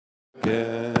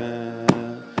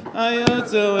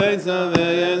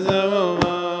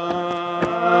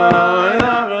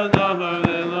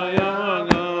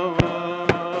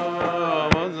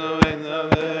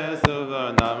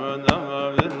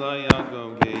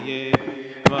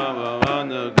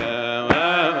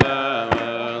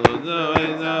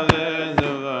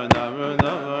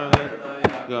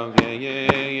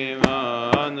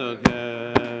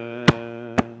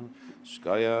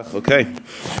Okay.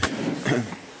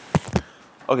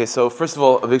 Okay, so first of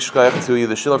all, a big shkayach to you,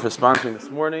 the Shiller, for sponsoring this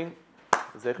morning.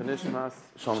 Zecha Nishmas,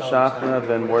 Shalom Shachna,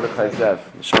 then Mordechai Zev,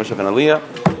 Shalom Shach and Aliyah.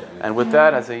 And with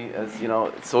that, as you know,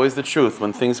 it's always the truth.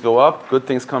 When things go up, good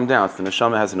things come down. So the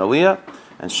Neshama has an Aliyah,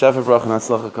 and Shefa Brach and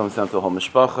Hatzlacha comes down to the whole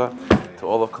Mishpacha, to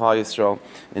all of Klal Yisrael,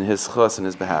 in his chus, in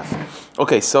his behalf.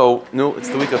 Okay, so it's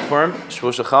the week of Purim,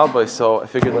 Shavuot Shechalbei, so I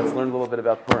figured let's learn a little bit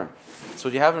about Purim. So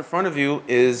what you have in front of you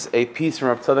is a piece from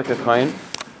Rav Tzadok HaKohen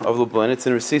of Lublin. It's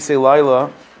in Resisei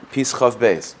Laila, piece Chav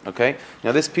Beis. Okay.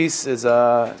 Now this piece is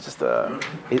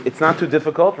it's not too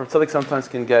difficult. Rav Tzadok sometimes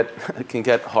can get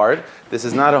hard. This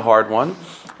is not a hard one,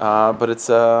 but it's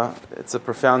a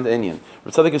profound inyan.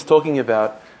 Rav Tzadok is talking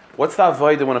about what's the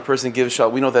avodah when a person gives shal.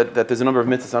 We know that there's a number of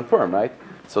mitzvahs on Purim, right?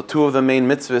 So two of the main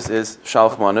mitzvahs is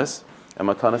shalach manos and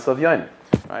matanas of yain.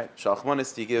 Right. Shalach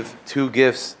manos, you give two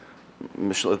gifts.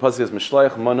 The pasuk says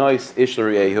Mishloach Manois Ish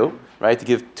L'Re'ehu, right? To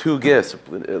give two gifts,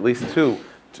 at least two,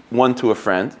 one to a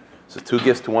friend. So two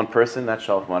gifts to one person, that's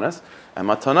Shalach Manas. And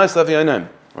Matanais L'Aviyanim,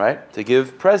 right? To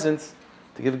give presents,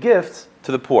 to give gifts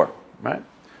to the poor, right?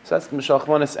 So that's Shalach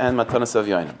Manas and Matanas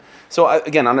L'Aviyanim. So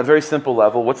again, on a very simple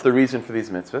level, what's the reason for these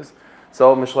mitzvahs?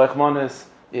 So Mishloach Manas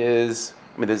is,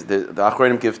 the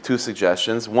Achronim give two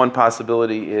suggestions. One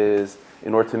possibility is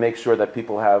in order to make sure that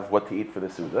people have what to eat for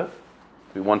the Suda.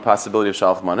 Be one possibility of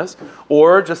Shalach Manas,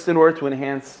 or just in order to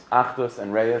enhance Achdus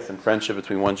and Reyes and friendship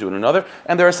between one Jew and another.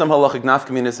 And there are some halachic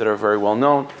nafkaminas that are very well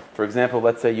known. For example,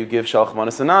 let's say you give Shalach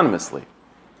Manas anonymously.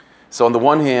 So on the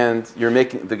one hand, you're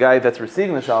making the guy that's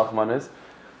receiving the Shalach Manas,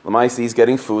 Lamaisi, he's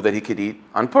getting food that he could eat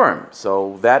on Purim.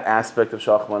 So that aspect of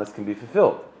Shalach Manas can be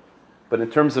fulfilled. But in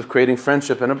terms of creating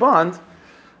friendship and a bond,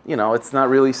 it's not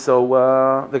really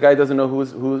so. The guy doesn't know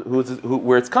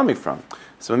where it's coming from.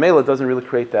 So Mela doesn't really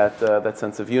create that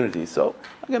sense of unity. So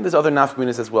again, there's other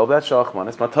nafkaminas as well. That Shalach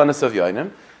Manas, Matanas of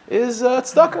Yainim, is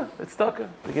tzedakah. It's tzedakah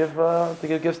to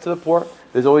give gifts to the poor.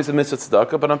 There's always a mitzvah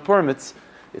tzedakah, but on Purim it's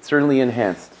certainly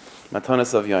enhanced.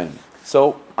 Matanas of Yainim.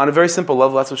 So on a very simple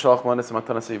level, that's what Shalach Manas and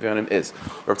Matanas of Yainim is.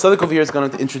 Rav Tzadok over here is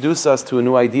going to introduce us to a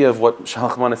new idea of what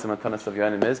Shalach Manas and Matanas of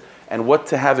Yainim is, and what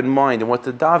to have in mind, and what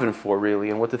to daven for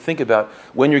really, and what to think about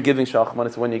when you're giving Shalach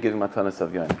Manas, when you're giving Matanas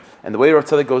of Yainim. And the way Rav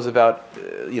Tzadok goes about,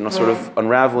 sort of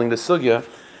unraveling the sugya,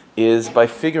 is by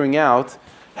figuring out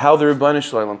how the Rebbeinu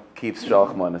Shalom keeps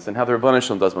Shalach Manas, and how the Rebbeinu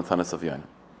Shalom does Matanas of Yainim.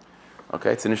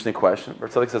 Okay, it's an interesting question. Rav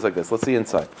Tzadok says like this. Let's see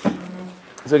inside.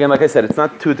 So again, like I said, it's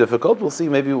not too difficult. We'll see.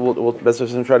 Maybe we'll best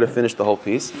try to finish the whole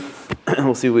piece.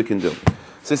 We'll see what we can do.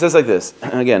 So he says like this.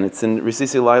 Again, it's in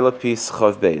Risisi Laila piece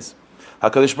Chav Beis.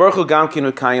 Hakadosh Baruch Hu Gam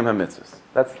Kinu Kayim HaMitzvos.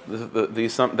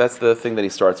 That's the thing that he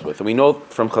starts with, and we know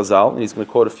from Chazal, and he's going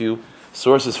to quote a few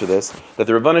sources for this, that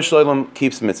the Rebbeinu Shalom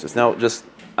keeps mitzvahs. Now, I don't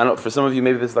know, for some of you,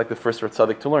 maybe this is like the first Rav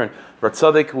Tzadok to learn. Rav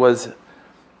Tzadok was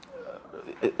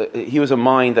a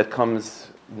mind that comes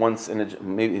once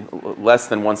maybe less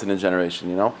than once in a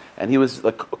generation, and he was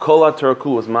like Kol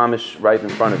HaTorah was mamish right in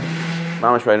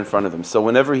front of him. So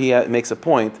whenever he makes a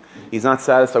point, he's not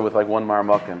satisfied with like one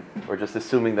marmakim or just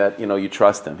assuming that you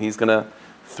trust him. He's gonna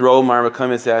throw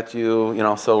marmakamis at you,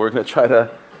 So we're gonna try to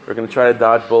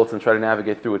dodge bullets and try to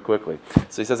navigate through it quickly.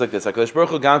 So he says like this: HaKadosh Baruch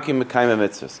Hu Gam Ki Mekayim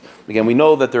mitzvahs. Again, we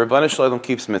know that the Rebbeinu Shalom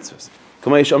keeps mitzvahs.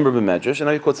 Kameish Amr b'Medrash, and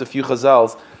now he quotes a few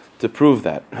Chazals to prove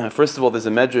that. First of all, there's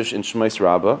a medrash in Shmos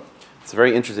Rabbah. It's a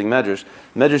very interesting medrash.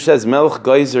 The medrash says, Melech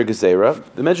Geyser Gezerah.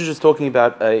 The medrash is talking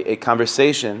about a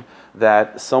conversation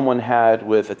that someone had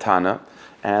with a Tana,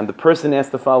 and the person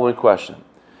asked the following question.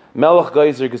 Melech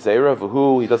Geyser Gezerah,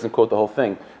 V'hu, he doesn't quote the whole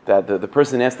thing, that the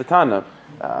person asked the Tana,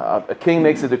 a king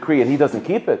makes a decree and he doesn't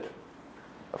keep it.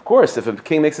 Of course, if a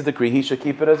king makes a decree, he should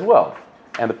keep it as well.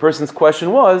 And the person's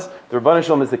question was, the Rebbeinu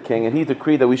Shalom is the king, and he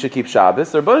decreed that we should keep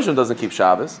Shabbos. The Rebbeinu Shalom doesn't keep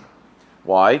Shabbos.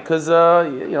 Why? Because the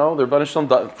Rebbeinu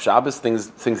Shalom Shabbos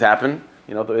things happen.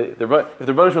 If the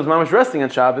Rebbeinu Shalom is mamish resting on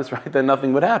Shabbos, right, then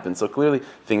nothing would happen. So clearly,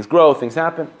 things grow, things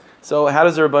happen. So how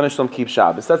does the Rebbeinu Shalom keep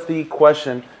Shabbos? That's the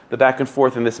question, the back and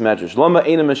forth in this medrash. Lama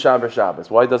eina meshaber Shabbos.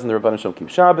 Why doesn't the Rebbeinu Shalom keep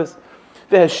Shabbos?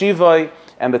 Veheshivai,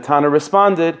 and the Tana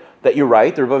responded that you're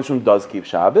right, the Rebbeinu Shalom does keep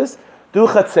Shabbos. Du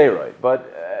chatzeroi, but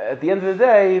at the end of the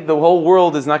day, the whole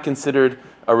world is not considered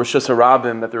a Rishus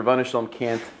HaRabim that the Rebbeinu Shalom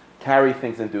can't carry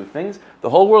things and do things. The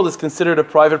whole world is considered a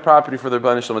private property for the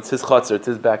Rebbeinu Shalom. It's his chutzner, it's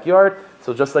his backyard.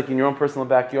 So just like in your own personal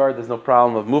backyard, there's no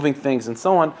problem of moving things and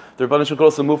so on. The Rebbeinu Shalom could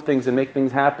also move things and make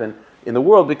things happen in the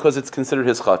world because it's considered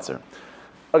his chutzner.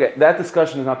 Okay, that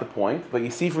discussion is not the point, but you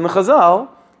see from the Chazal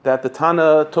that the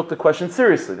Tana took the question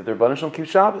seriously, that the Rebbeinu Shalom keeps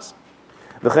Shabbos.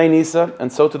 V'chein Nisa,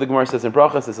 and so to the Gemara says in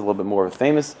Brachas, this is a little bit more of a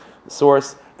famous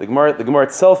source. The Gemara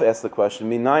itself asks the question,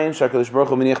 Minayin shakadosh baruch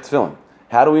hu miniach tefillin.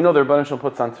 How do we know the Rebbeinu Shalom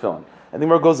puts on tefillin? And the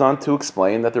Gemara goes on to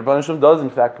explain that the Rebbeinu Shalom does in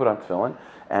fact put on tefillin,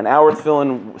 and our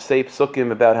tefillin say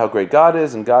psukim about how great God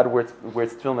is, and God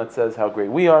wears tefillin that says how great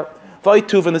we are.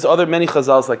 V'aytuv, and there's other many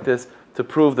chazals like this to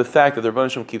prove the fact that the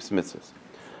Rebbeinu Shalom keeps mitzvahs.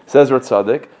 Says Rav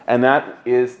Tzaddik, and that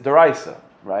is deraisa,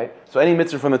 right? So any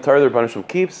mitzvah from the Torah the Rebbeinu Shalom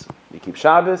keeps, he keeps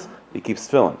Shabbos, he keeps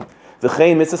tefillin.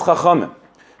 V'chein mitzvahs chachamim.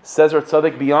 Says Rav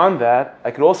Tzaddik, beyond that, I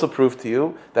could also prove to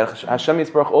you that Hashem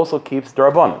Yisbarach also keeps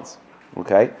darabonans.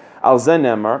 Okay? Al zen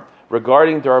nemar,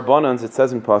 regarding darabonans, it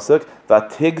says in Pasuk,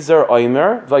 Vatigzer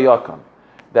oimer vayakam,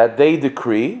 that they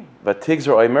decree,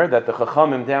 Vatigzer oimer, that the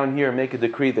Chachamim down here make a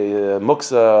decree, the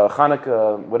Muksa,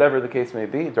 Chanukah, whatever the case may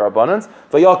be, darabonans,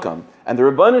 vayakam, and the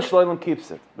Rebbeinu Shalom keeps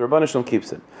it. The Rebbeinu Shalom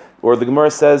keeps it. Or the Gemara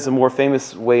says a more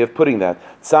famous way of putting that,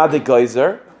 Tzadik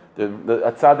Geyser, the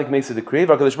tzaddik makes a decree,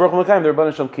 V'akadosh Baruch Hu Mekayim, the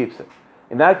Rebbeinu Shalom keeps it.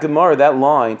 In that Gemara, that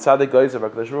line, tzaddik geyser,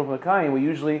 V'akadosh Baruch Hu Mekayim, we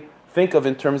usually think of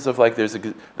in terms of like there's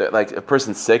a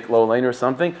person's sick, low lane or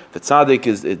something. The tzaddik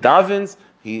is davens,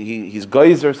 he's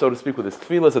geyser, so to speak, with his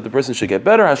tefillas that the person should get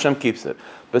better. Hashem keeps it.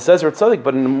 But it says tzaddik,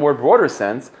 but in a more broader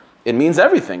sense, it means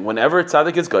everything. Whenever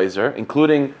tzaddik is geyser,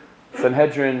 including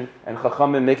Sanhedrin and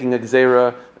Chachamim making a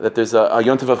gzeira that there's a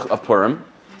yontiv of Purim,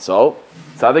 so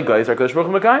tzaddik geyser, V'akadosh Baruch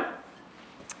Hu Mekayim.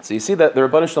 So you see that the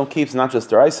Rebbeinu Shalom keeps not just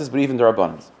deraises, but even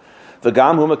derabanan.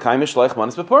 V'gam hu mekayim shalach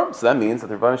manas b'purim. So that means that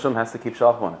the Rebbeinu Shalom has to keep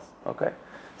shalach manas. Okay.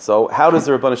 So how does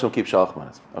the Rebbeinu Shalom keep shalach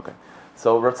manas? Okay.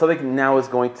 So Rav Tzaddik now is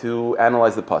going to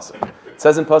analyze the pasuk. It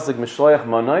says in pasuk mishloach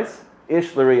manos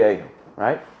ish l'ri'ehu.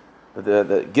 Right.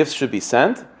 The gifts should be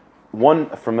sent one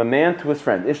from a man to his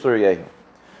friend ish l'ri'ehu.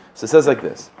 So it says like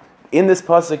this. In this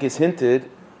pasuk is hinted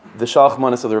the shalach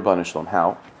manas of the Rebbeinu Shalom.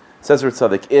 How? It says Rav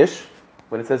Tzaddik ish.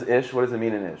 When it says ish, what does it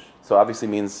mean in ish? So obviously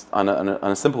means, on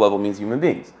a simple level, means human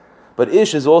beings. But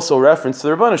ish is also a reference to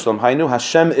the Rebbeinu Shalom. Hainu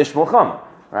Hashem ish mulchama.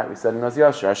 Right? We said in Naz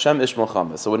Yashar, Hashem ish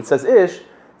mulchama. So when it says ish,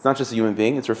 it's not just a human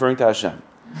being, it's referring to Hashem.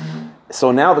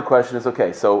 So now the question is,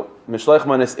 okay, so Mishlech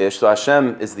Manis ish, so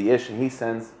Hashem is the ish, and he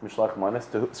sends Mishlech Manis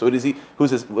to, so who is he?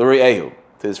 Who's his, L'ri'ehu,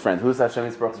 to his friend. Who's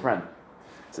Hashem Yisbarach's friend?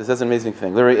 So it says an amazing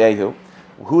thing. L'ri'ehu,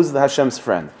 who's the Hashem's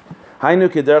friend? Hainu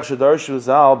kederch shadarshu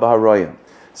zal b'haroyim.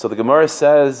 So the Gemara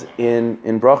says in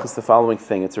Brachas the following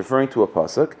thing. It's referring to a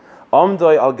pasuk.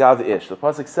 Amdoi al gav ish. The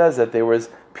pasuk says that there was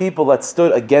people that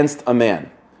stood against a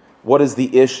man. What is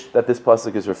the ish that this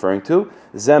pasuk is referring to?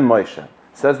 Zem Moshe.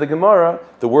 Says the Gemara,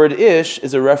 the word ish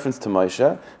is a reference to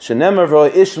Moshe. Shenemar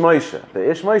v'ro ish Moshe. The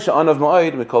ish Moshe anav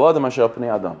ma'od mikol adam asher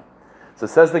pnei adam. So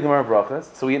says the Gemara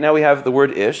Brachas. So now we have the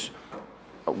word ish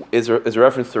is a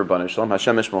reference to Rebbeinu Shalom,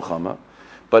 Hashem ish mulchama.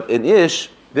 But in ish,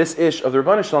 this ish of the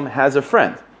Rebbeinu Shalom has a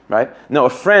friend, right? Now, a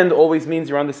friend always means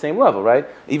you're on the same level, right?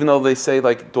 Even though they say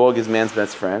like dog is man's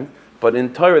best friend, but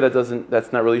in Torah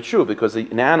that's not really true because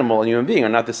an animal and human being are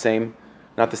not the same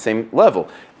level.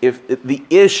 If the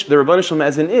ish, the Rebbeinu Shalom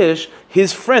as an ish,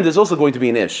 his friend is also going to be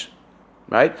an ish,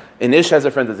 right? An ish has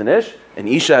a friend as an ish, an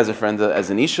isha has a friend as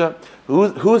an isha.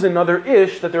 Who's another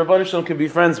ish that the Rebbeinu Shalom can be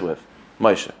friends with?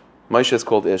 Moshe. Moshe is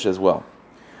called ish as well.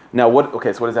 Now, so what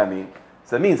does that mean?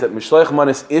 So that means that Mishloach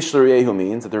Manas Ish L'Ri'ehu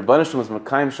means that the Rebbeinu Shalom is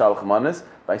Mekayim Shalach Manas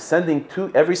by sending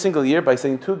every single year by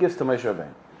sending 2 gifts to Moshe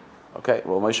Rabbeinu. Okay,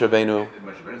 well Moshe Rabbeinu.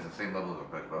 Moshe Rabbeinu is the same level of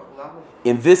level.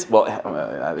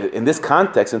 In this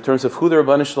context, in terms of who the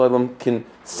Rebbeinu Shalom can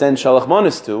send Shalach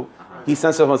Manas to, he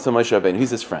sends Shalach Manas to Moshe Rabbeinu.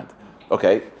 He's his friend.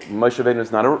 Okay, Moshe Rabbeinu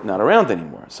is not around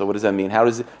anymore. So what does that mean? How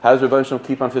does Rebbeinu Shalom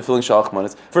keep on fulfilling Shalach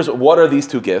Manas? First, what are these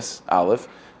 2 gifts? Aleph,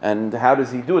 and how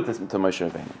does he do it to Moshe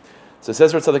Rabbeinu? So it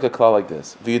says Rav Tzaddik a klal like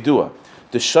this: V'yidua,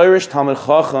 the shirish Talmid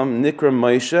Chacham nikra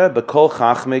Moshe b'kol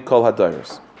chachmei kol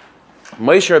hadayros.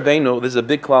 Moshe Rabbeinu, this is a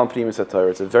big klal in Pnimis HaTorah.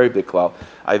 It's a very big klal.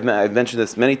 I've mentioned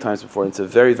this many times before. And it's a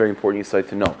very, very important insight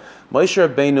to know. Moshe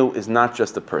Rabbeinu is not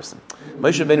just a person.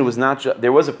 Moshe Rabbeinu was not just.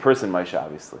 There was a person, Moshe,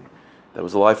 obviously, that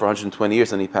was alive for 120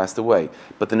 years and he passed away.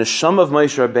 But the neshama of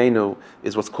Moshe Rabbeinu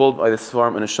is what's called by the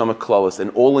Sfarim a neshama klalis,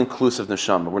 an all-inclusive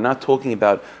neshama. We're not talking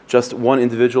about just one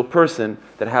individual person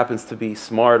that happens to be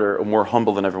smarter or more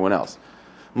humble than everyone else.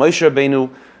 Moshe Rabbeinu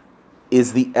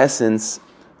is the essence.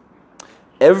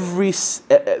 Moshe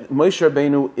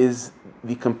Rabbeinu is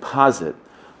the composite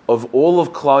of all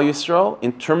of Klal Yisrael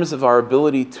in terms of our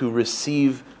ability to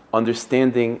receive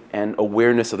understanding, and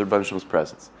awareness of the Rebbeinu Shalom's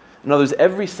presence. In other words,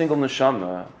 every single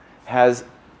neshama has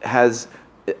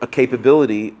a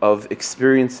capability of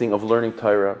experiencing, of learning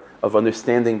Torah, of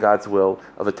understanding God's will,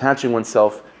 of attaching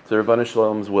oneself to the Rebbeinu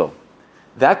Shalom's will.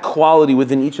 That quality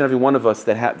within each and every one of us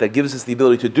that gives us the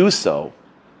ability to do so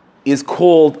is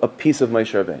called a piece of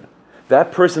Moshe Rabbeinu.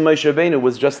 That person, Moshe Rabbeinu,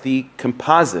 was just the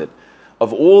composite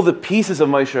of all the pieces of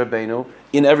Moshe Rabbeinu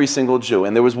in every single Jew.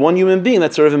 And there was one human being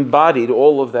that sort of embodied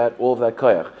all of that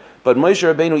koyach. But Moshe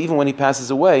Rabbeinu, even when he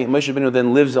passes away, Moshe Rabbeinu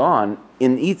then lives on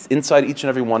inside each and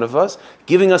every one of us,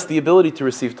 giving us the ability to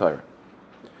receive Torah.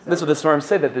 That's what the Sfarim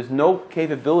say, that there's no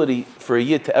capability for a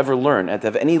Yid to ever learn and to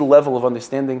have any level of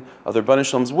understanding of the Rebbeinu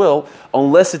Shalom's will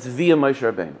unless it's via Moshe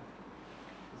Rabbeinu.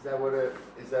 Is that what it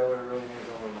really means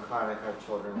when Mechanic had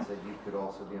children said you could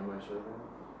also be a Moshe Rabbeinu?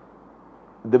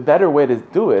 The better way to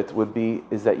do it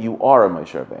is that you are a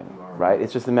Moshe Rabbeinu, right?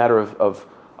 It's just a matter of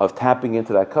tapping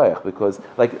into that koyach, because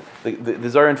like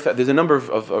there's a number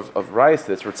of rayas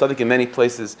to this, where Tzaddik in many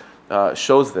places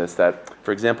shows this, that,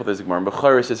 for example, there's a Gemara in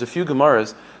Bechoros, there's a few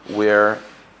Gemaras where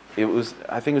it was,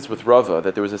 I think it's with Rava,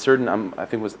 that there was a certain, I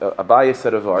think it was Abaye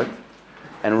said of art,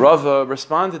 and Rava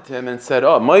responded to him and said,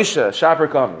 oh, Moshe, Shaper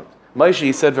Kamer. Moshe,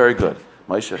 he said very good.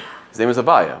 Moshe, his name was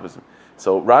Abaye.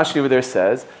 So Rashi over there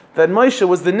says that Moshe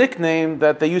was the nickname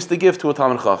that they used to give to a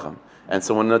Talmid Chacham. And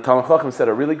so when the Talmid Chacham said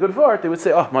a really good vart, they would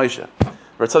say, oh, Moshe.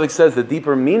 But Tzaddik says the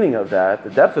deeper meaning of that, the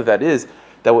depth of that is,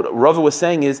 that what Rava was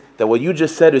saying is that what you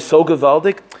just said is so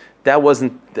gavaldik, that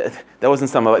wasn't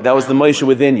something, that was the Moshe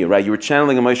within you, right? You were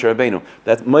channeling a Moshe Rabbeinu.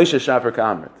 That's Moshe Shaper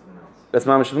Kamrit. That's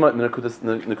Mamash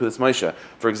Nekudas Moshe.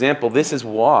 For example, this is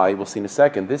why, we'll see in a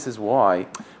second, this is why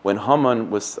when Haman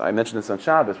was, I mentioned this on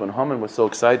Shabbos, when Haman was so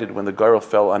excited when the girl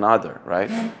fell on Adar, right?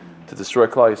 To destroy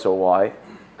Klal Yisrael. Why?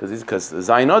 Because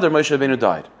Zayin Adar, Moshe Rabbeinu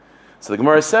died. So the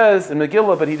Gemara says in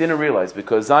Megillah, but he didn't realize,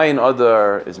 because Zayin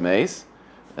Adar is Mace,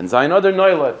 and Zayin Adar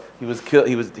Noilad.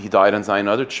 He died on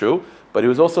Zayin Adar, true, but he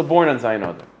was also born on Zayin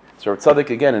Adar. So Tzaddik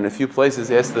again in a few places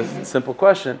asked the simple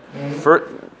question.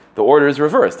 First, the order is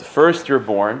reversed. First you're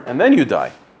born and then you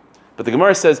die. But the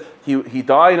Gemara says he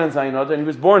died on Zayin Adar and he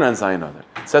was born on Zayin Adar.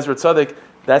 It says for Tzaddik,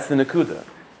 that's the Nekuda.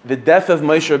 The death of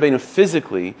Moshe Rabbeinu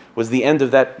physically was the end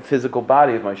of that physical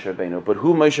body of Moshe Rabbeinu. But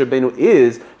who Moshe Rabbeinu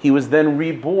is, he was then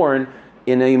reborn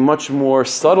in a much more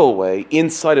subtle way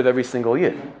inside of every single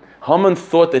Yid. Haman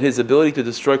thought that his ability to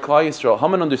destroy Klal Yisrael,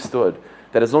 Haman understood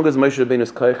that as long as Moshe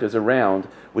Rabbeinu's koyach is around,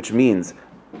 which means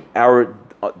our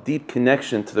deep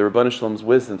connection to the Rebbeinu Shalom's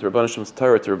wisdom, to Rebbeinu Shalom's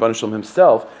Torah, to Rebbeinu Shalom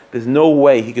himself, there's no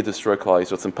way he could destroy Klal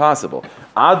Yisrael. It's impossible.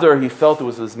 Adar, he felt it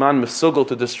was his man Mesugal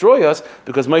to destroy us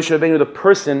because Moshe Rabbeinu, the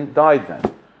person, died then.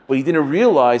 What he didn't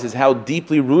realize is how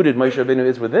deeply rooted Moshe Rabbeinu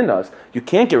is within us. You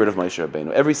can't get rid of Moshe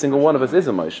Rabbeinu. Every single one of us is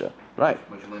a Moshe, right?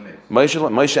 Moshe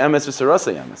Emes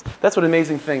v'Sarasa Emes. That's what the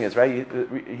amazing thing is, right?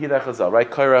 Hidach Chazal, right?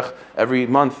 Kairach every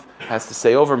month has to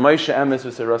say over Moshe Emes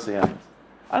v'Sarasa Emes.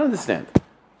 I don't understand.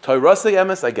 Tairasa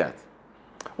Emes, I get.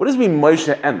 What does it mean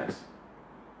Moshe Emes?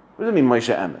 What does it mean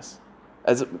Moshe Emes?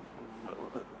 As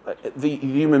the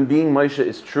human being Moshe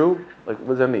is true? Like, what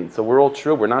does that mean? So we're all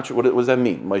true, we're not true. What does that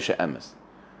mean, Moshe Emes?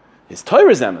 His Torah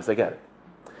is Emes, I get it.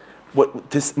 What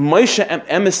this Moshe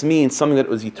Emes means something that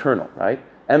was eternal, right?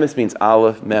 Emes means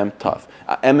Aleph, Mem, Tav.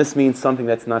 Emes means something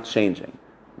that's not changing,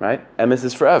 right? Emes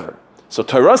is forever. So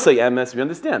Torah say Emes, we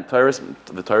understand.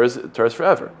 The Torah is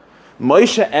forever.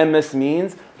 Moshe Emes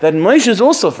means that Moshe is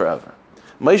also forever.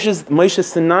 Moshe is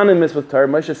synonymous with Torah.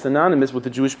 Moshe is synonymous with the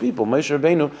Jewish people. Moshe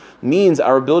Rabbeinu means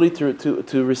our ability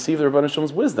to receive the Rebbeinu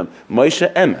Shalom's wisdom.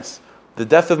 Moshe Emes. The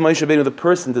death of Moshe Rabbeinu, the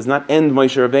person, does not end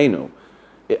Moshe Rabbeinu.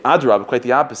 Adrab, quite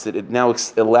the opposite. It now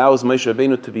allows Moshe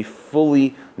Rabbeinu to be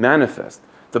fully manifest.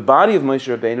 The body of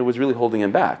Moshe Rabbeinu was really holding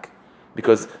him back,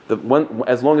 because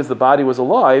as long as the body was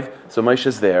alive, so Moshe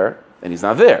is there, and he's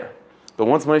not there. But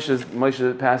once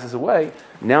Moshe passes away,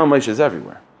 now Moshe is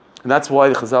everywhere. And that's why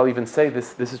the Chazal even say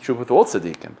this is true with all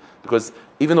tzaddikim, because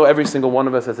even though every single one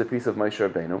of us has a piece of Moshe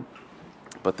Rabbeinu,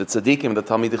 but the tzaddikim, the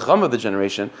Talmidei Chacham of the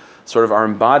generation, sort of are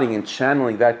embodying and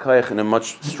channeling that koyach in a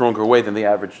much stronger way than the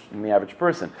average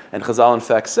person. And Chazal, in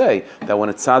fact, say that when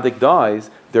a tzaddik dies,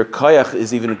 their koyach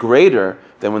is even greater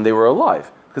than when they were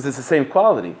alive, because it's the same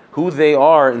quality. Who they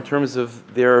are in terms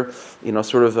of their,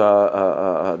 sort of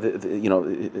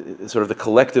the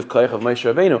collective koyach of Moshe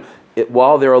Rabbeinu,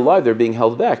 while they're alive, they're being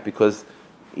held back because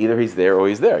either he's there or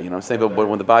he's there. You know what I'm saying? But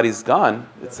when the body's gone,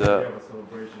 it's a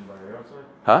celebration by the outside.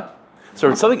 Huh? So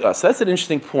that's an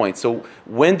interesting point. So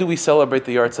when do we celebrate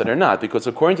the Yahrzeit or not? Because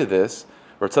according to this,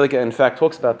 or Tzaddik in fact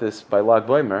talks about this by Lag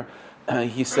Boimer,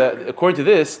 he said, according to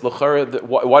this,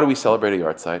 why do we celebrate a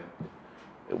Yahrzeit?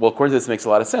 Well, according to this, it makes a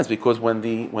lot of sense because when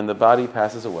the body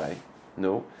passes away,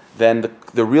 no, then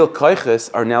the real kaiches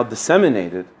are now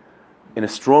disseminated in a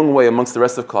strong way amongst the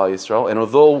rest of Klal Yisrael. And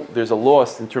although there's a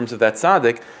loss in terms of that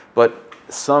tzaddik, but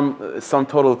some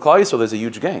total of Klal Yisrael, there's a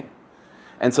huge gain.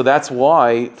 And so that's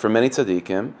why, for many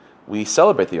tzaddikim, we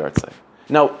celebrate the Yartzeit.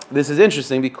 Now, this is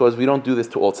interesting because we don't do this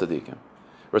to all tzaddikim.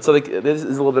 Ritzadik, this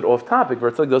is a little bit off topic,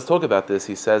 but Ritzadik does talk about this.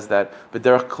 He says that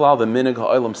b'derech klal, the minig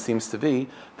ha'olam seems to be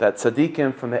that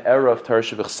tzaddikim from the era of Torah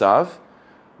Shebechsav,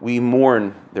 we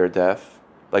mourn their death.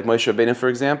 Like Moshe Rabbeinu, for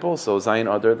example, so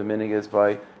Zayin Adar, the minig is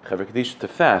by Chaver Kedisha to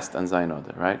fast on Zayin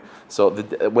Adar, right? So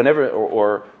whenever,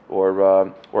 or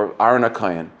Aaron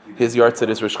HaKohen, his Yartzeit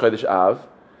is Rosh Chodesh Av.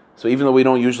 So even though we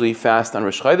don't usually fast on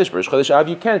Rosh Chodesh, but Rosh Chodesh Av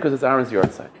you can because it's Aaron's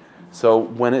Yartzeit. So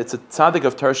when it's a tzaddik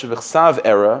of Torah Shebechsav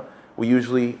era, we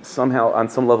usually somehow, on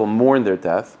some level, mourn their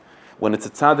death. When it's a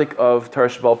tzaddik of Torah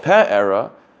Shebal Peh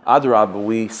era, Adrab,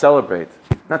 we celebrate.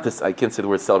 Not this, I can't say the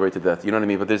word celebrate to death, you know what I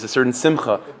mean? But there's a certain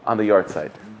simcha on the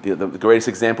Yartzeit. The greatest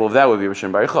example of that would be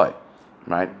Rishon Bar Yochai,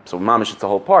 right? So Mamish, it's a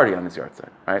whole party on his Yartzeit,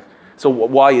 right? So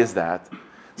why is that?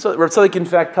 So Rav Tzaddik in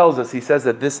fact tells us, he says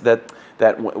that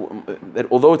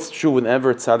although it's true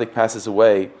whenever a tzaddik passes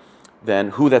away, then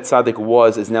who that tzaddik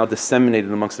was is now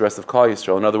disseminated amongst the rest of Klal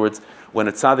Yisrael. In other words, when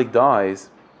a tzaddik dies,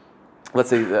 let's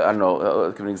say, I don't know,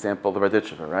 I'll give an example, the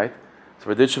Raditchever, right? So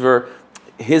Raditchever,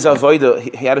 his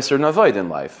avodah, he had a certain avodah in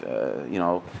life,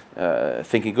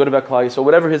 thinking good about Klal Yisrael,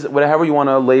 whatever you want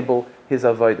to label his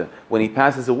avodah. When he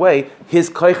passes away, his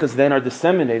kaiches then are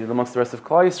disseminated amongst the rest of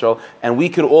Klal Yisrael, and we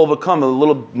could all become a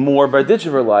little more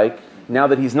Raditchever-like now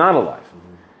that he's not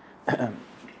alive.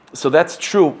 So that's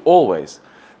true always.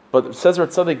 But says Rav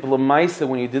Tzaddik, b'lamaisa,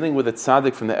 when you're dealing with a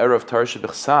tzaddik from the era of Torah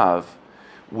Shebechsav,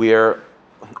 where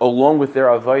along with their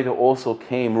avodah also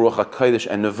came Ruach HaKodesh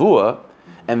and Nevuah,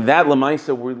 and that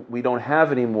lamaisa we don't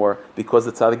have anymore because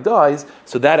the tzaddik dies,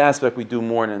 so that aspect we do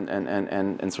mourn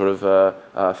and sort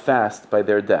of fast by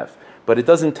their death. But it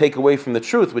doesn't take away from the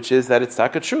truth, which is that it's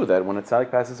taka true, that when a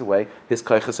tzaddik passes away, his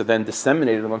kaiches are then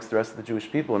disseminated amongst the rest of the Jewish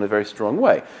people in a very strong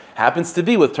way. Happens to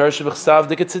be with Torah Shebechsav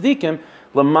Dikat Tzadikim,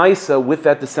 Lamaisa, with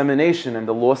that dissemination and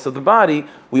the loss of the body,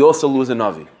 we also lose a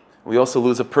Navi. We also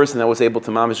lose a person that was able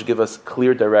to mamish give us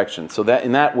clear direction. So that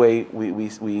in that way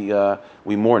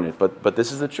we mourn it. But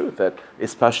this is the truth, that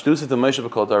it's pashtus the Moshe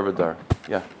b'kol dar v'dar.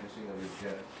 Yeah.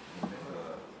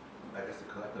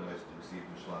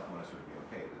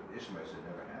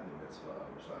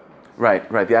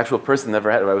 Right. The actual person never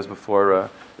had it. It was before.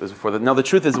 Now the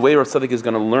truth is, the way Rav Tzaddik is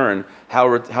going to learn how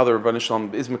the Rebbeinu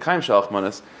Shalom is Mekayim Shalach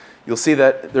Manas. You'll see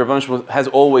that the Rebbeinu Shalom has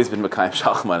always been Mekayim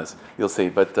Shalach Manas. You'll see,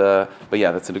 but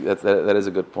yeah, that is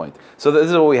a good point. So this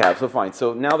is what we have. So fine.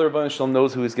 So now the Rebbeinu Shalom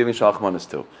knows who he's giving Shalach Manas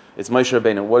to. It's Moshe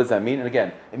Rabbeinu. What does that mean? And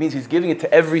again, it means he's giving it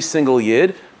to every single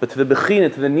yid, but to the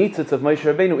bechina, to the nitzitz of Moshe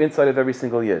Rabbeinu inside of every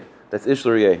single yid. That's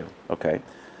Ishlar Yehu. Okay.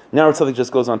 Now Rav Tzaddik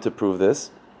just goes on to prove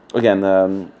this.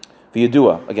 Again. The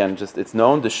Yedua, again, it's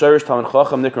known, the Shirish Talmid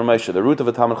Chacham Nikra Moshe, the root of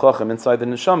a Talmid Chacham inside the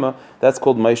Neshama, that's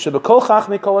called Moshe, but Kol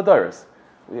Chachmei Kol Adaris.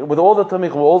 With all the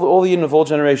Talmid, all the Yidden of all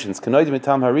generations, Kanoid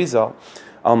Mitam Harizal,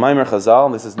 Al Maimer Chazal,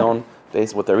 and this is known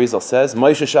based on what the Harizal says,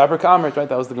 Moshe Shaber Kamrit, right?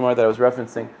 That was the Gemara that I was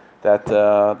referencing, that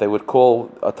they would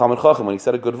call a Talmid Chacham, when he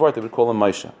said a good word, they would call him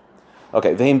Moshe.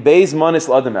 Okay, V'hem Beis Manis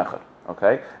L'Adam Echad.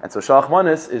 Okay, and so Shalach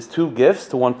Manis is 2 gifts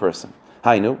to 1 person.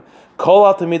 Hainu, Kol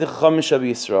Al Tamid Chacham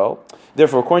Mishabi Yisrael.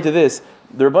 Therefore, according to this,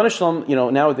 the Rebbeinu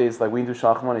Shalom, nowadays, like we do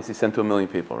Shalach Manis, he sent to 1 million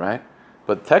people, right?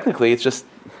 But technically, it's just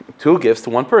 2 gifts to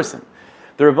 1 person.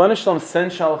 The Rebbeinu Shalom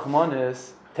sends Shalach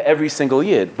Manis to every single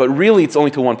yid, but really it's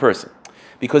only to 1 person,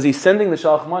 because he's sending the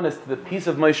Shalach Manis to the piece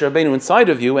of Moshe Rabbeinu inside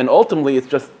of you, and ultimately it's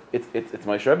Moshe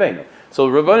Rabbeinu.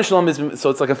 So the Rebbeinu Shalom so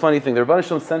it's like a funny thing. The Rebbeinu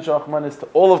Shalom sends Shalach Manis to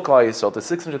all of Klal Yisrael, to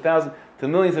 600,000, to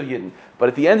millions of Yidden. But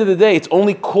at the end of the day, it's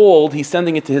only called, he's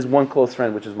sending it to his one close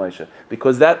friend, which is Moshe.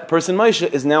 Because that person,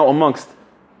 Moshe, is now amongst,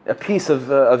 a piece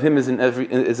of him is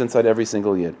inside every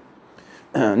single Yid.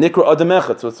 Nikra Adam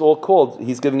Echad, so it's all called,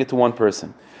 he's giving it to 1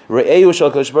 person. Re'eu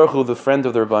Shal Kadosh Baruch Hu, the friend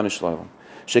of the Rebbeinu Shalom.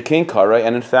 Shekein Kara,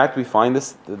 and in fact we find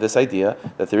this idea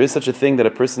that there is such a thing that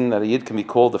a Yid can be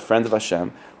called the friend of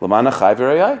Hashem. L'man achai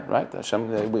v'rayai, right?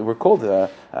 Hashem, we're called, for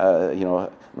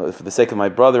the sake of my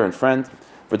brother and friend.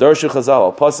 V'darshu Chazal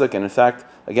al pasuk, and in fact,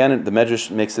 again, the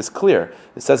Medrash makes this clear.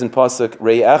 It says in pasuk,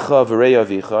 Re'echa v'rei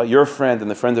avicha, your friend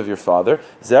and the friend of your father.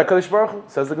 Zeh HaKadosh Baruch Hu,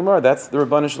 says the Gemara. That's the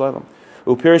Rebbeinu Shalom.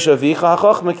 Upirish avicha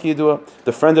hachachma kiyudua.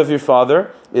 The friend of your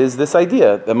father is this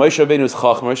idea that Moshe Rabbeinu is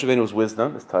chachma, Moshe Rabbeinu is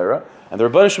wisdom, is Torah, and the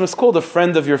Rebbeinu Shalom is called the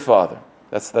friend of your father.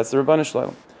 That's the Rebbeinu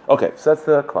Shalom. Okay, so that's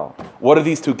the klal. What are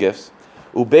these 2 gifts?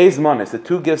 Ubeis manis, the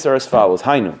two gifts are as follows.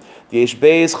 Hainu. The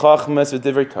Beis Chachmas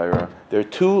v'divrei Torah. There are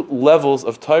two levels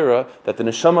of Torah that the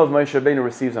neshama of Moshe Rabbeinu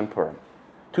receives on Purim.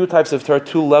 Two types of Torah,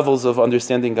 two levels of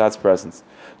understanding God's presence.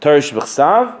 Torah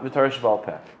shebechsav v'Torah shebal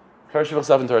peh. Torah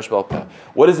shebechsav and Torah shebal peh.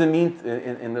 What does it mean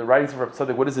in the writings of Rav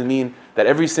Tzadok? What does it mean that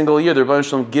every single year the Rebbeinu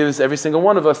Shalom gives every single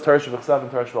one of us Torah shebechsav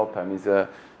and Torah shebal peh? It means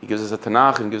he gives us a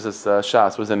Tanakh and gives us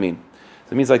Shas. What does that mean?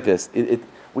 So it means like this.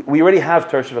 We already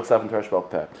have Torah shebechsav and Torah shebal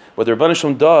peh. What the Rebbeinu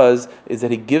Shalom does is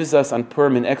that he gives us on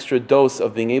Purim an extra dose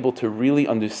of being able to really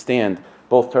understand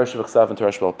both Torah shebechsav and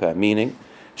Torah shebal peh. Meaning,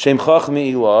 Shem Chach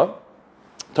Me'ilah.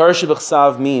 Torah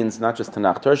shebechsav means not just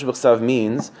Tanakh. Torah shebechsav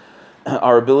means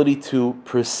our ability to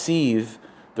perceive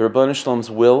the Rebbeinu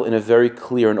Shalom's will in a very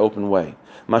clear and open way.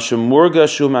 Mashemurga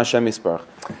shu ma'Hashem yisbarach.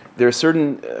 There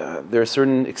are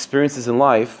certain experiences in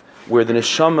life where the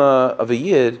neshama of a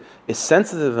yid is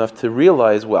sensitive enough to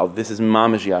realize, well, this is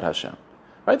mamash yad Hashem.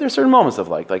 Right? There are certain moments of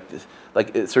like a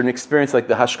certain experience, like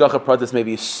the hashgacha pratis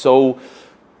maybe is so.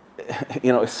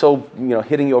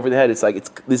 Hitting you over the head.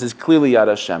 This is clearly Yad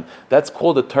Hashem. That's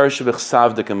called a Torah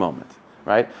shebechsavdika moment,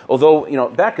 right? Although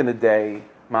back in the day,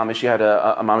 mamish, you had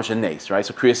a mamish nes, right?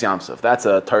 So Kriyas Yamsuf, that's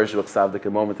a Torah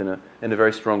shebechsavdika moment in a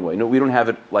very strong way. No, we don't have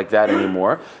it like that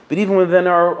anymore. But even within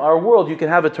our world, you can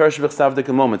have a Torah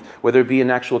shebechsavdika moment, whether it be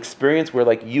an actual experience where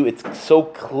it's so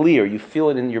clear, you feel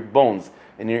it in your bones,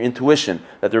 in your intuition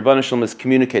that the Rebbeinu Shalom is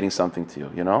communicating something to you,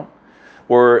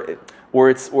 or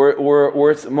it's a time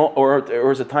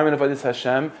in Avodas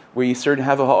Hashem where you certainly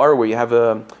have a ha'ar, where you have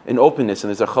an openness, and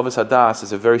there's a chavas hadas,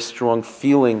 there's a very strong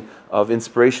feeling of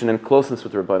inspiration and closeness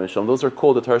with the Rebbeinu Shalom. Those are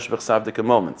called the Torah shebechsavdika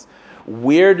moments.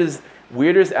 Where does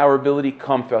our ability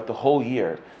come throughout the whole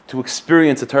year to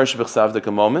experience a Torah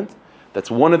shebechsavdika moment?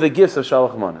 That's one of the gifts of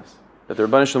Shalach Manas that the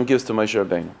Rebbeinu Shalom gives to Moshe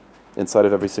Rabbeinu inside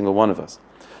of every single one of us.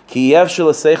 If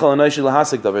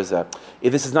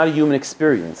this is not a human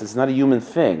experience, it's not a human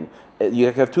thing.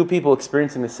 You have two people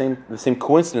experiencing the same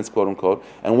coincidence, quote unquote,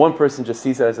 and one person just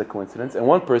sees it as a coincidence, and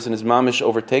one person is mamish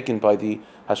overtaken by the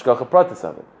hashgacha pratis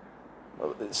of it.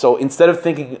 So instead of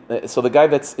thinking, so the guy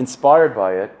that's inspired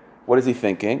by it, what is he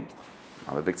thinking?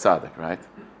 I'm a big tzaddik, right?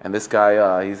 And this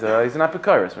guy, he's an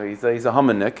apikaris, right? He's a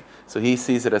hamanik, so he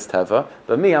sees it as teva.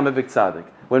 But me, I'm a big tzaddik.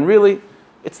 When really,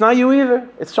 it's not you either.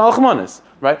 It's shalach manas,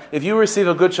 right? If you receive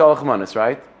a good shalach manas,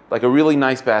 right, like a really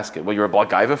nice basket, well, you're a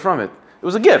balgaiva from it. It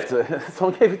was a gift.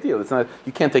 Someone gave it to you. It's not.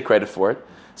 You can't take credit for it.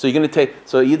 So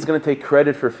Yid's going to take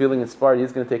credit for feeling inspired.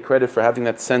 Yid's going to take credit for having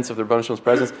that sense of the Rebbeinu Shalom's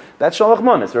presence. That's shalach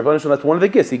manas. The Rebbeinu Shalom, that's one of the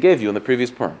gifts he gave you in the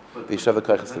previous Purim. You should have the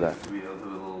kaiches to that. A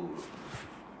little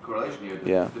correlation here.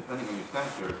 Yeah. Depending on your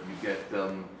factor, you get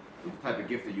the type of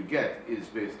gift that you get is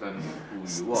based on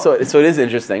who you are. So it is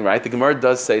interesting, right? The Gemara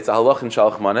does say it's a halach in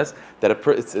shalach manas that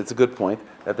it's a good point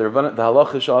that the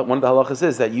halach one of the halachas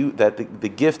is that the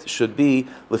gift should be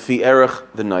lefi erech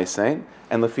the noisein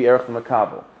and lefi erech the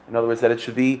makabel. In other words, that it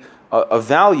should be a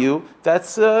value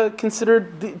that's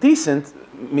considered decent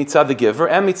mitzad the giver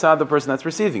and mitzad the person that's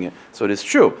receiving it. So it is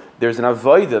true. There's an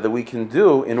avodah that we can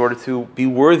do in order to be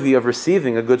worthy of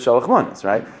receiving a good shalach manas,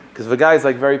 right? Because if a guy's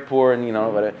very poor and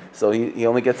so he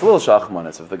only gets a little shalach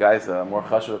manas. If the guy's a more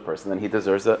chashuv person, then he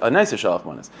deserves a nicer shalach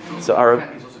manas. So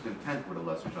he's also content with a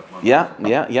lesser shalach Yeah.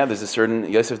 manas. There's a certain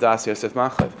Yosef Das, Yosef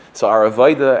Machav. So our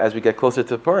avodah as we get closer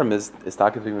to Purim is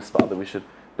talking to mispal that we should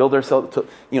build ourselves to.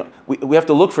 We have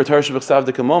to look for Torah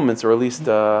shebechsavdika moments, or at least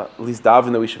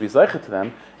daven that we should be zeicha to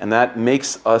them, and that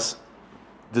makes us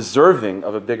deserving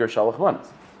of a bigger shalach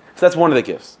manas. So that's one of the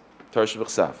gifts, Torah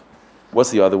shebechsav.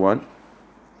 What's the other one?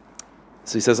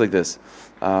 So he says like this,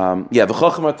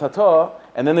 v'chochma tata,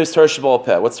 and then there's Torah shebal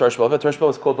peh. What's Torah shebal peh? Torah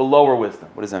shebal is called the lower wisdom.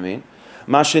 What does that mean?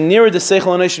 Mashenira de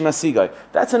seichel anoshim masigai.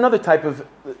 That's another type of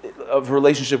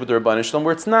relationship with the Rebbeinu Shalom,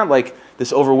 where it's not like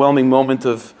this overwhelming moment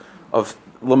of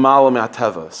lamala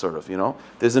me'ateva, sort of,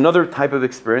 There's another type of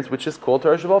experience which is called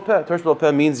Torah shebal peh. Torah shebal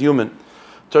peh means human.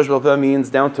 Torah shebal peh means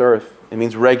down to earth. It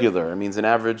means regular. It means an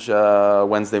average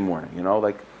Wednesday morning.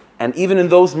 And even in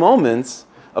those moments,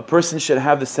 a person should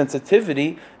have the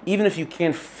sensitivity, even if you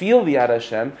can't feel the Yad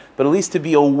Hashem, but at least to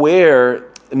be aware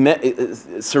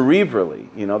cerebrally,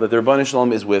 that the Rebbeinu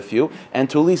Shalom is with you, and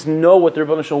to at least know what the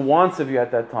Rebbeinu Shalom wants of you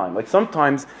at that time. Like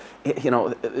sometimes,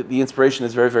 the inspiration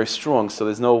is very, very strong, so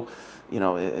there's no,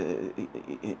 so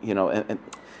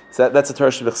that's a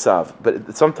Torah shebechsav.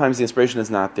 But sometimes the inspiration is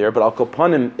not there, but I'll go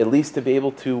upon him at least to be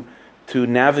able to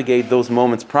navigate those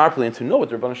moments properly and to know what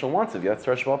the Rebbeinu Shalom wants of you. That's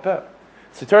Torah shebal peh.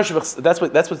 So Torah what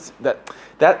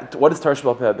is Torah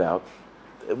shebal peh about?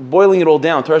 Boiling it all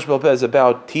down, Torah shebal peh is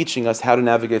about teaching us how to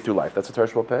navigate through life. That's what Torah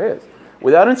shebal peh is.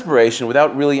 without inspiration,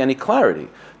 without really any clarity.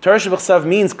 Torah Shebachsav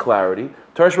means clarity.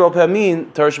 Torah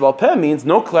Sheba'al Peh means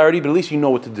no clarity, but at least you know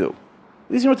what to do.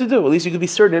 At least you know what to do. At least you can be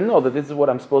certain and know that this is what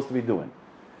I'm supposed to be doing.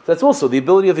 So that's also the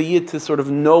ability of a Yid to sort of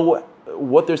know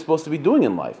what they're supposed to be doing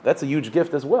in life. That's a huge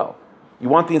gift as well. You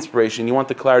want the inspiration, you want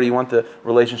the clarity, you want the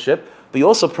relationship, but you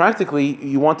also practically,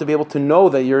 you want to be able to know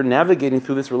that you're navigating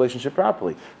through this relationship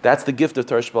properly. That's the gift of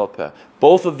Torah Sheba'al Peh.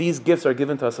 Both of these gifts are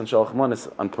given to us on Shalach Manas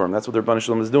on Purim. That's what the Rebbeinu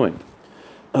Shalom is doing.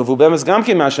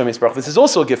 This is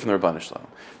also a gift from the Rebbeinu Shalom.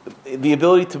 The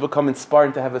ability to become inspired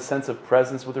and to have a sense of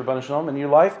presence with the Rebbeinu Shalom in your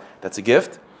life, that's a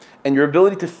gift. And your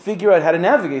ability to figure out how to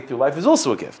navigate through life is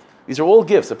also a gift. These are all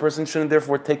gifts. A person shouldn't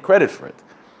therefore take credit for it.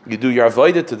 You do your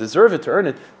avodah to deserve it, to earn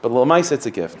it, but l'maisa it's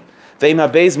a gift. These are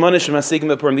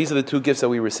the two gifts that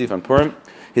we receive on Purim.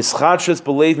 Hischadshus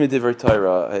believe me divrei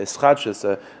Torah.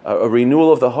 Hischadshus, a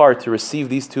renewal of the heart to receive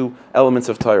these two elements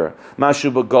of Torah.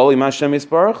 Mashu b'gali mashem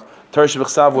yisbarach. Torah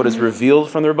shebachsav, what is revealed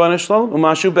from the Rebbeinu Shalom.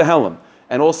 Umashu behelam,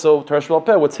 and also Torah Sheba'al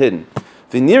Peh, what's hidden.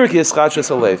 V'nirki hischadshus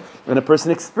alev, when a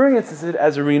person experiences it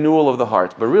as a renewal of the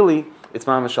heart, but really it's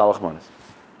mamash shalach manas.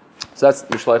 So that's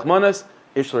mishlach manas,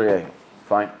 ishlar yeh.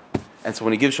 Fine. And so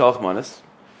when he gives shalach manas,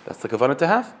 that's the kavanah to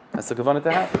have. That's the kavanah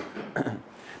to have.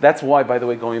 That's why, by the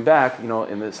way, going back, in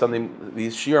the Sunday,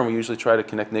 these shiurim, we usually try to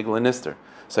connect nigla and nister.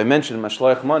 So I mentioned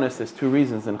mashlach manas. There's two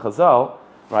reasons in Chazal,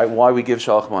 right, why we give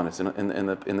shalach manas in the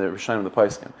Rishonim of the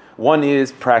Paiskim. One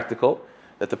is practical,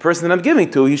 that the person that I'm giving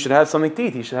to, he should have something to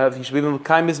eat. He should be able to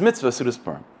kaim his mitzvah sudas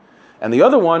Purim. And the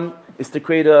other one is to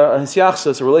create a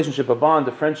hisyachsus, a relationship, a bond,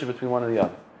 a friendship between one and the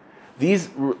other. These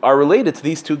are related to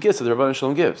these two gifts that the Rebbeinu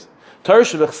Shalom gives. Torah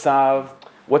Shebachsav,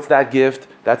 what's that gift?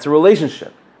 That's a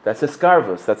relationship. That's a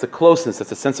skarvus. That's a closeness.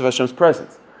 That's a sense of Hashem's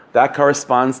presence. That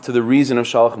corresponds to the reason of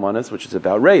Shalach Manas, which is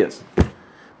about reyes.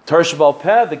 Torah Sheba'al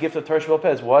Peh, the gift of Torah Sheba'al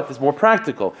Peh is what? It's more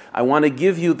practical. I want to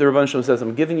give you, the Rebbeinu Shalom says,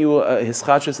 I'm giving you a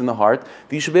hischadshus in the heart,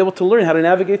 that you should be able to learn how to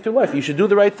navigate through life. You should do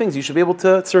the right things. You should be able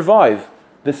to survive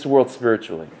this world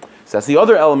spiritually. So that's the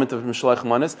other element of Mishlach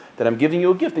Manas, that I'm giving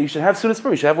you a gift that you should have sudas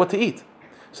Purim. You should have what to eat.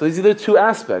 So these are the two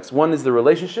aspects. One is the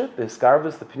relationship, the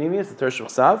hiskarvus, the pnimius, the Torah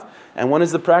Shebachsav, and one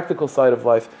is the practical side of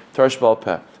life, Torah Sheba'al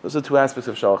Peh. Those are the two aspects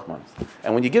of Shalach Manas.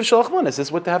 And when you give Shalach Manas, this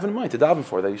is what to have in mind, to daven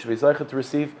for, that you should be zeichet to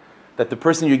receive, that the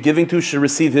person you're giving to should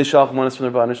receive his Shalach Manas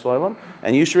from the Rebbeinu Shalom,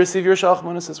 and you should receive your Shalach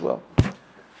Manas as well.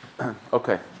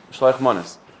 Okay, Shalach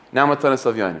Manas. Now Matanas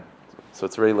of Yainim. So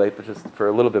it's very late, but just for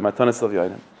a little bit, Matanas of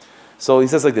Yainim. So he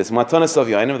says like this, Matanas of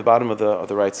Yainim, at the bottom of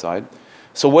the right side.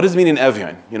 So what does it mean in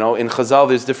Evyon? In Chazal,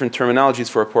 there's different terminologies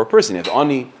for a poor person. You have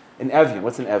Ani and Evyon.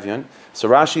 What's an Evyon? So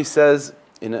Rashi says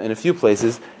in a few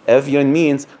places, Evyon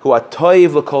means who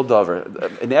atoiv l'kol davar.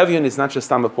 An Evyon is not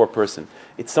just a poor person.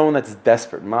 It's someone that's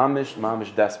desperate,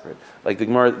 mamish desperate. Like the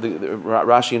Gemara, the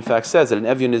Rashi in fact says that an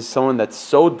Evyon is someone that's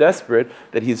so desperate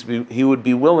that he would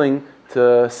be willing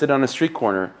to sit on a street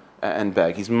corner and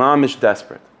beg. He's mamish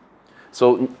desperate.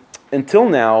 So until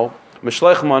now,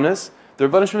 Mishlech Manas, the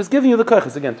Rebbeinu Shalom is giving you the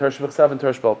kochas again, Torah Shebachsav and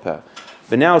Torah Sheba'al Peh.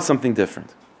 But now it's something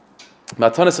different.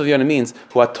 Matanas of Yana means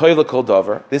who atoiv kol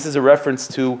davar. This is a reference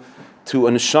to a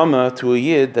neshama, to a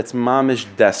yid that's mamish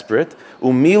desperate,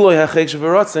 umiloy hachek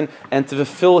shevaratzin, and to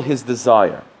fulfill his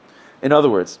desire. In other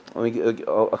words,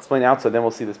 I'll explain outside, then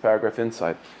we'll see this paragraph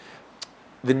inside.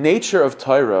 The nature of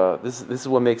Torah, this is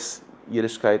what makes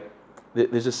Yiddishkeit.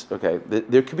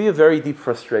 There could be a very deep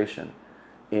frustration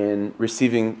in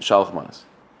receiving Shalach Manas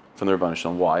from the Rebbeinu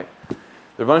Shalom. Why?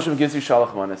 The Rebbeinu Shalom gives you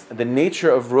Shalach Manas, and the nature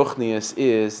of Ruchnius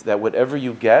is that whatever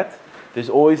you get, there's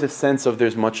always a sense of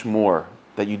there's much more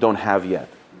that you don't have yet,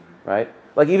 right?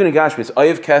 Like even in Gashmi, it's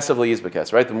Ayev Kesav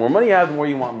Le'Yizbekes, right? The more money you have, the more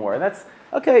you want more. And that's,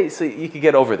 okay, so you could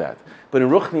get over that. But in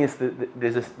Ruchnius,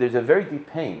 there's a very deep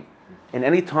pain. And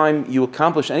any time you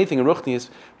accomplish anything in Ruchnius,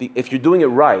 if you're doing it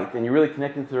right, and you're really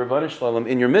connecting to the Rebbeinu Shalom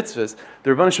in your mitzvahs,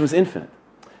 the Rebbeinu Shalom is infinite.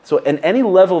 So in any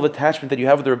level of attachment that you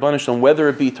have with the Rebbeinu Shalom, whether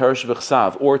it be Torah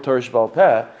Shebachsav or Torah Sheba'al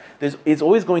Peh, it's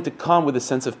always going to come with a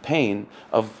sense of pain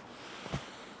of,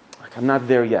 like, I'm not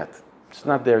there yet. It's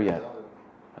not there yet.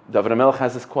 David HaMelech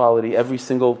has this quality. Every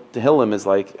single Tehillim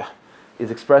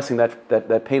is expressing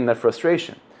that pain, that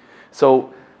frustration.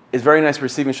 So it's very nice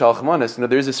receiving Shalach Manas.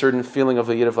 There's a certain feeling of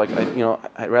a yid of like,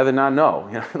 I'd rather not know.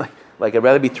 Like I'd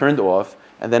rather be turned off,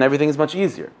 and then everything is much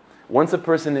easier. Once a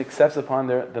person accepts upon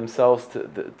themselves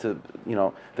to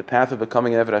the path of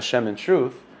becoming an Eved Hashem in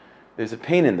truth, there's a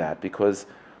pain in that, because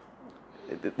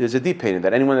there's a deep pain in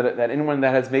that. Anyone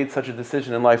that has made such a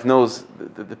decision in life knows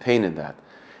the pain in that.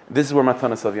 This is where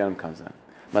Matanas of Yanim comes in.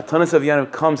 Matanas of Yanim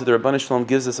comes that the Rebbeinu Shalom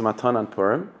gives us a matan on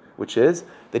Purim, which is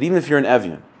that even if you're an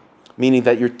Evyon, meaning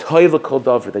that you're toiv l'kol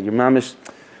davar, that you're mamish,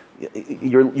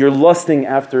 you're lusting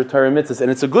after Torah mitzvahs, and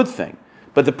it's a good thing.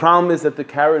 But the problem is that the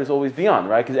carrot is always beyond,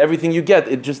 right? Because everything you get,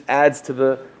 it just adds to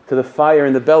the fire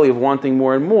in the belly of wanting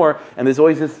more and more, and there's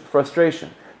always this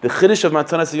frustration. The chiddush of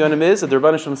Matanas Yonim is that the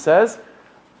Rebbeinu Shalom says,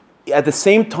 at the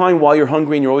same time, while you're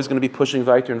hungry and you're always going to be pushing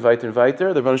weiter and weiter and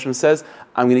weiter, the Rebbeinu Shalom says,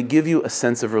 I'm going to give you a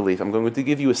sense of relief. I'm going to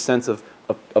give you a sense of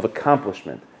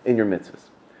accomplishment in your mitzvahs.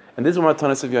 And this is what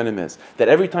Matanas Yonim is. That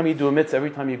every time you do a mitzvah, every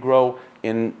time you grow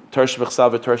in Tersh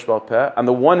B'chsav or Tersh B'al Peh, on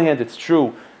the one hand, it's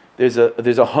true, there's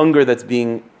a hunger that's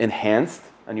being enhanced,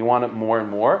 and you want it more and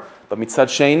more. But mitzad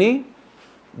sheni,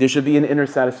 there should be an inner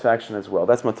satisfaction as well.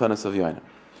 That's Matanas Yonim.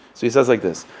 So he says like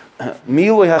this: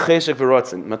 Miloi hacheshek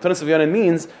v'rotzen. Matanas Yonim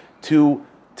means to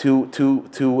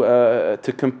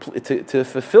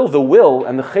fulfill the will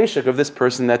and the cheshek of this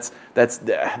person that's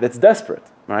desperate,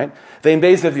 right? Ve'im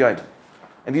beis Yonim.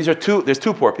 And these are there's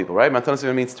two poor people, right? Matanas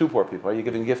Yonim means two poor people, right? You're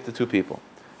giving a gift to two people.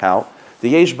 How? The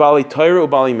yesh bali Torah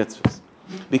ubali mitzvahs.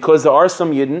 Because there are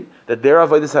some Yidden that their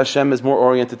avodas Hashem is more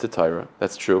oriented to Torah.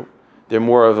 That's true. They're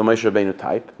more of a Moshe Rabbeinu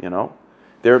type,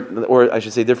 or I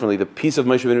should say differently, the piece of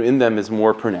Moshe Rabbeinu in them is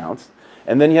more pronounced.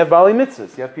 And then you have Bali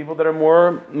Mitzvahs. You have people that are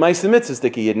more Maisa Mitzvahs,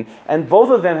 Diki Yidden. And both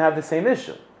of them have the same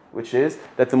issue, which is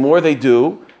that the more they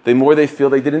do, the more they feel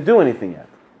they didn't do anything yet.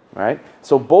 Right?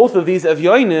 So both of these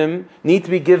Evyoinim need to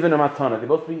be given a matana. They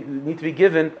both need to be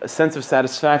given a sense of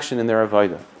satisfaction in their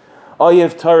avodah.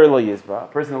 Oyev Torah lo yizba. A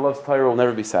person who loves Torah will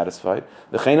never be satisfied.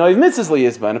 The Chayin Oyev Mitzvahs lo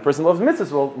yizba. And a person who loves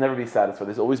mitzvahs will never be satisfied.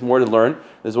 There's always more to learn.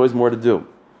 There's always more to do.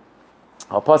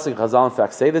 Al Pasuk Chazal in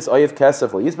fact say this: Oyev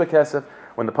Kesef lo yizba Kesef.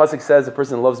 When the Pasuk says a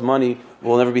person who loves money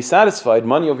will never be satisfied,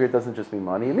 money over here doesn't just mean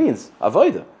money. It means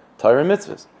avodah, Torah and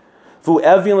mitzvahs. Fu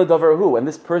Evyon ledavar, and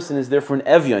this person is therefore an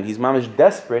Evyon. He's mamish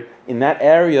desperate in that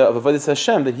area of avodas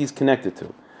Hashem that he's connected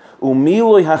to.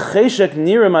 Umiloi hacheshek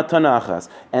nira matana achas,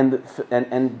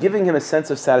 and giving him a sense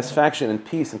of satisfaction and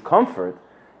peace and comfort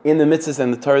in the mitzvahs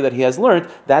and the Torah that he has learned.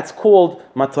 That's called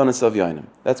matanas avyonim.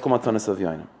 That's called matanas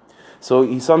avyonim. So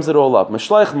he sums it all up.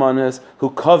 Mishleich manas who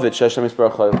covet sheshem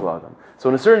yisbarach l'adam. So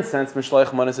in a certain sense,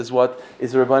 Mishleich manas is what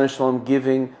is the Rebbeinu Shalom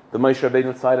giving the Moshe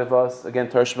Rabbeinu side of us. Again,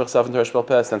 Tersh B'chsav and Tersh B'al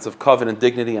Peh, sense of covet and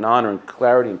dignity and honor and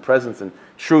clarity and presence and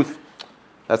truth.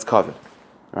 That's covet,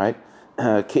 right?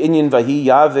 Ke'inyan vahi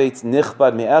yavetz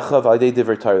nichbad me'echav alidei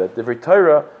divrei Torah. That divrei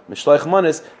Torah, Mishleich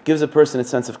manas, gives a person a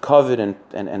sense of covet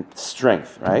and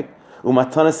strength, right?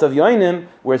 Umatanas avyonim,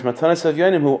 whereas matanas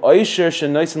avyonim who oisher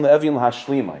shenoisen le'evyin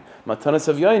l'hashlimai. Matanas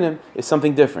avyonim is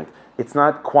something different. It's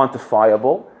not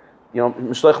quantifiable.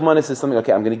 Mishleich manas is something.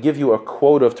 Okay, I'm going to give you a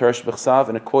quote of Tersh B'chsav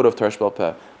and a quote of Tersh B'al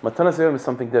Peh. Matanas avyonim is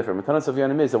something different. Matanas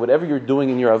avyonim is that whatever you're doing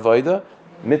in your avodah,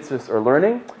 mitzvahs or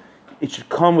learning, it should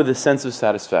come with a sense of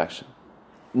satisfaction.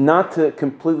 Not to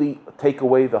completely take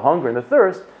away the hunger and the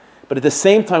thirst, but at the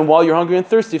same time, while you're hungry and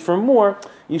thirsty for more,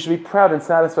 you should be proud and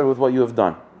satisfied with what you have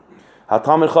done.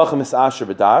 Ha-Talmid Chacham is asher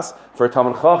b'das. For a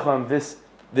Talmid Chacham, this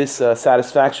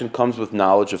satisfaction comes with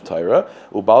knowledge of Torah.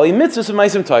 Ubali mitzvahs and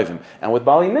ma'asim tovim. And with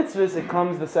Bali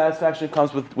mitzvahs, the satisfaction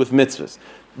comes with mitzvahs.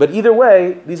 But either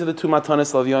way, these are the two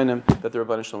matanas avyonim that the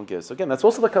Rebbeinu Shalom gives. So again, that's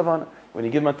also the kavanah. When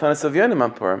you give matanas avyonim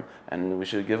on Purim, and we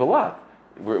should give a lot.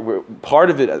 We're part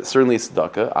of it certainly is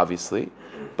tzedakah, obviously,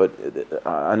 but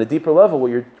on a deeper level, what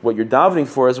you're davening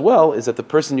for as well is that the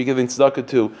person you're giving tzedakah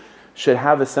to should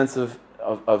have a sense of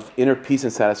inner peace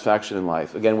and satisfaction in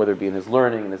life. Again, whether it be in his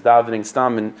learning, in his davening,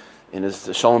 stam, in his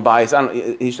shalom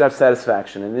bayis, he should have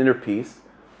satisfaction and inner peace.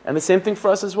 And the same thing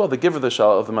for us as well, the giver of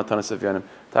the matanas avyonim.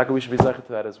 Taka, we should be zeicha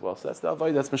to that as well. So that's the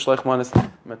avodah, that's mishleich manas,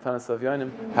 matanas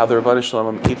avyonim. How the Rebbeinu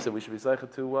Shalom keeps it, we should be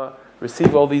zeicha to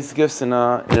receive all these gifts in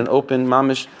an open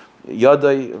mamish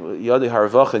yadai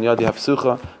haravach and yadai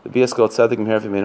hafsucha. The BS called tzedek